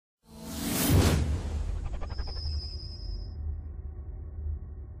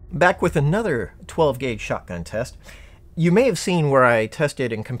Back with another 12 gauge shotgun test. You may have seen where I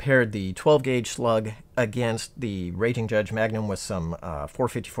tested and compared the 12 gauge Slug against the Raging Judge Magnum with some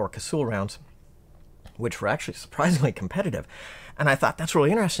 454 Casull rounds, which were actually surprisingly competitive. And I thought that's really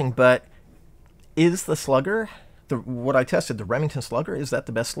interesting, but is the Slugger, what I tested, the Remington Slugger, is that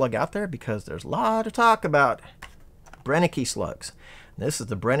the best slug out there? Because there's a lot of talk about Brenneke slugs. This is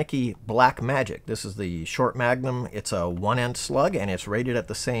the Brenneke Black Magic. This is the short Magnum. It's a 1-inch slug, and it's rated at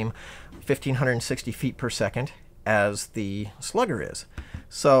the same 1,560 feet per second as the Slugger is.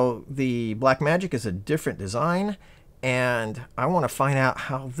 So the Black Magic is a different design, and I want to find out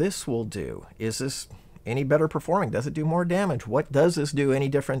how this will do. Is this any better performing? Does it do more damage? What does this do any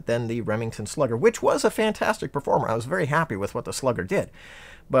different than the Remington Slugger, which was a fantastic performer? I was very happy with what the Slugger did.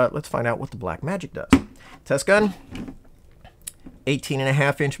 But let's find out what the Black Magic does. Test gun.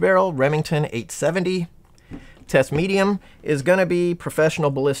 18.5-inch barrel, Remington 870. Test medium is going to be professional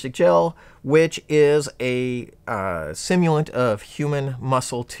ballistic gel, which is a simulant of human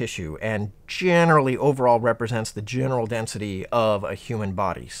muscle tissue and generally overall represents the general density of a human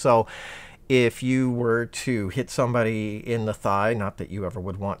body. So if you were to hit somebody in the thigh, not that you ever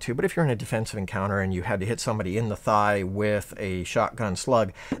would want to, but if you're in a defensive encounter and you had to hit somebody in the thigh with a shotgun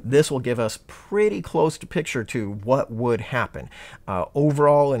slug, this will give us pretty close to picture to what would happen.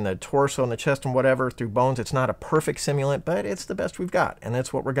 Overall, in the torso and the chest and whatever, through bones, it's not a perfect simulant, but it's the best we've got, and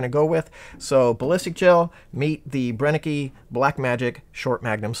that's what we're going to go with. So ballistic gel, meet the Brenneke Black Magic Short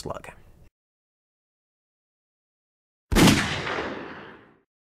Magnum Slug.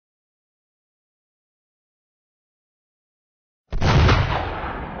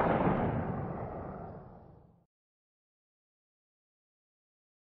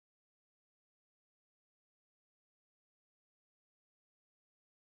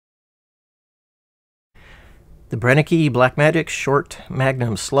 The Brenneke Black Magic Short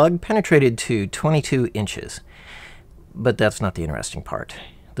Magnum Slug penetrated to 22 inches. But that's not the interesting part.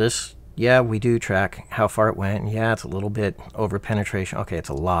 This, yeah, we do track how far it went. Yeah, it's a little bit over penetration. Okay, it's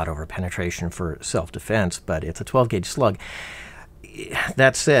a lot over penetration for self-defense, but it's a 12-gauge slug.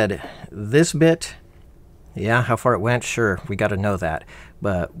 That said, this bit, yeah, how far it went, sure, we got to know that.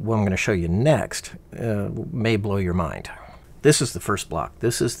 But what I'm going to show you next may blow your mind. This is the first block.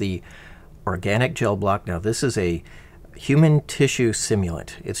 This is the organic gel block. Now this is a human tissue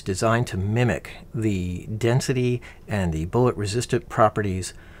simulant. It's designed to mimic the density and the bullet resistant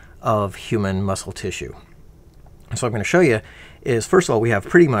properties of human muscle tissue. So what I'm going to show you is, first of all, we have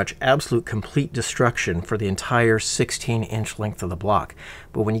pretty much absolute complete destruction for the entire 16-inch length of the block.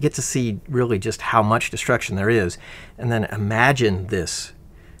 But when you get to see really just how much destruction there is, and then imagine this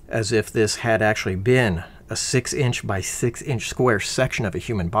as if this had actually been a 6-inch by 6-inch square section of a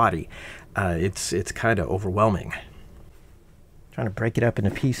human body, it's kind of overwhelming. Trying to break it up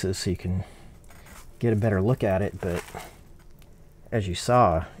into pieces so you can get a better look at it, but as you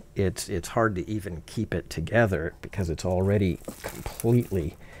saw, it's hard to even keep it together because it's already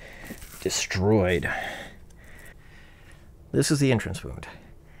completely destroyed. This is the entrance wound,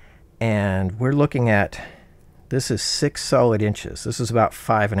 and we're looking at, this is 6 solid inches. This is about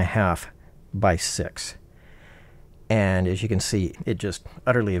 5.5 by 6. And as you can see, it just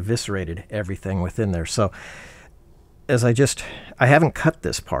utterly eviscerated everything within there. So as I haven't cut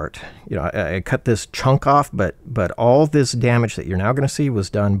this part, you know, I cut this chunk off, but all this damage that you're now going to see was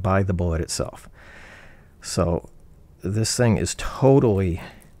done by the bullet itself. So this thing is totally,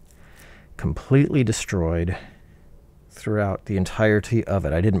 completely destroyed throughout the entirety of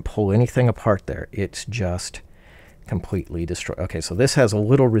it. I didn't pull anything apart there. It's just completely destroyed. Okay, so this has a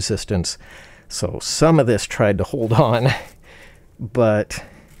little resistance. So some of this tried to hold on, but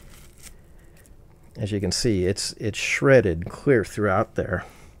as you can see, it's shredded clear throughout there.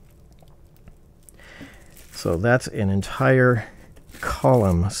 So that's an entire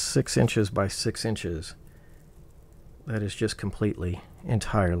column, 6 inches by 6 inches. That is just completely,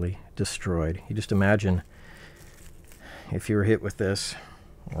 entirely destroyed. You just imagine if you were hit with this,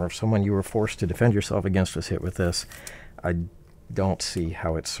 or if someone you were forced to defend yourself against was hit with this. I don't see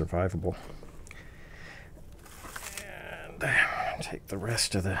how it's survivable. Take the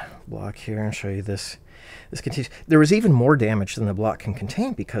rest of the block here and show you this. This continues. There was even more damage than the block can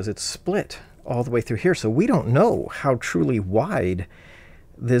contain because it's split all the way through here. So we don't know how truly wide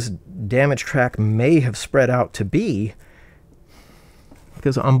this damage track may have spread out to be,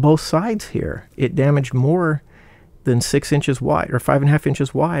 because on both sides here, it damaged more than 6 inches wide or 5.5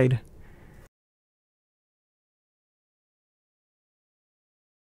 inches wide.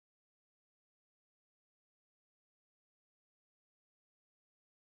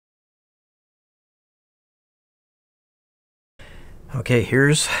 Okay,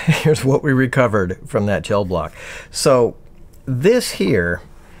 here's what we recovered from that gel block. So this here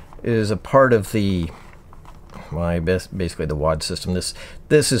is a part of the, well, basically the wad system.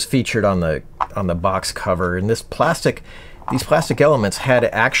 This is featured on the box cover, and these plastic elements had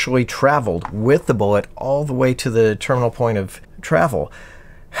actually traveled with the bullet all the way to the terminal point of travel.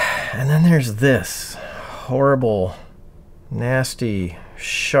 And then there's this horrible, nasty,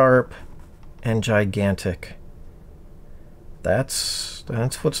 sharp, and gigantic. That's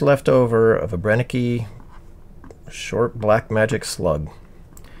what's left over of a Brenneke short Black Magic slug.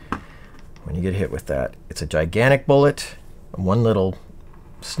 When you get hit with that, it's a gigantic bullet. One little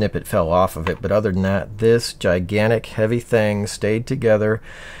snippet fell off of it, but other than that, this gigantic heavy thing stayed together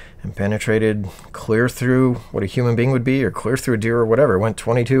and penetrated clear through what a human being would be, or clear through a deer or whatever. It went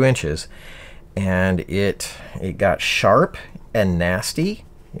 22 inches, and it got sharp and nasty.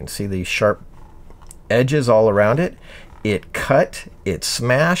 You can see these sharp edges all around it. It cut, it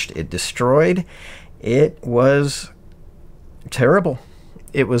smashed, it destroyed. It was terrible.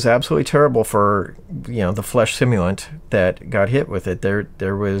 It was absolutely terrible for, you know, the flesh simulant that got hit with it.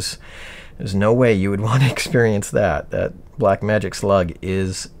 There's no way you would want to experience that. That Black Magic slug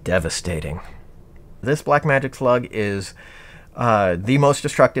is devastating. This Black Magic slug is the most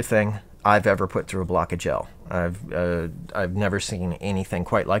destructive thing I've ever put through a block of gel. I've never seen anything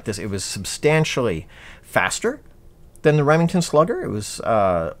quite like this. It was substantially faster than the Remington Slugger. It was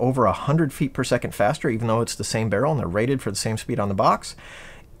over 100 feet per second faster, even though it's the same barrel and they're rated for the same speed on the box.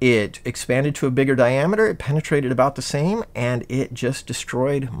 It expanded to a bigger diameter, it penetrated about the same, and it just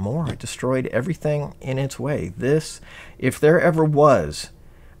destroyed more. It destroyed everything in its way. This, if there ever was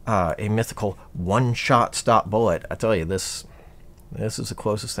a mythical one-shot stop bullet, I tell you, this is the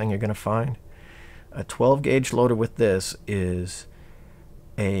closest thing you're going to find. A 12 gauge loaded with this is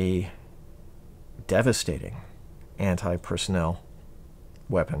a devastating anti-personnel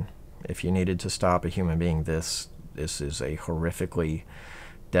weapon. If you needed to stop a human being, this is a horrifically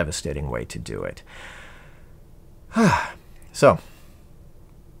devastating way to do it. So,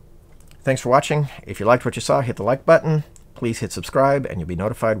 thanks for watching. If you liked what you saw, hit the like button. Please hit subscribe, and you'll be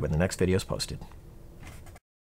notified when the next video is posted.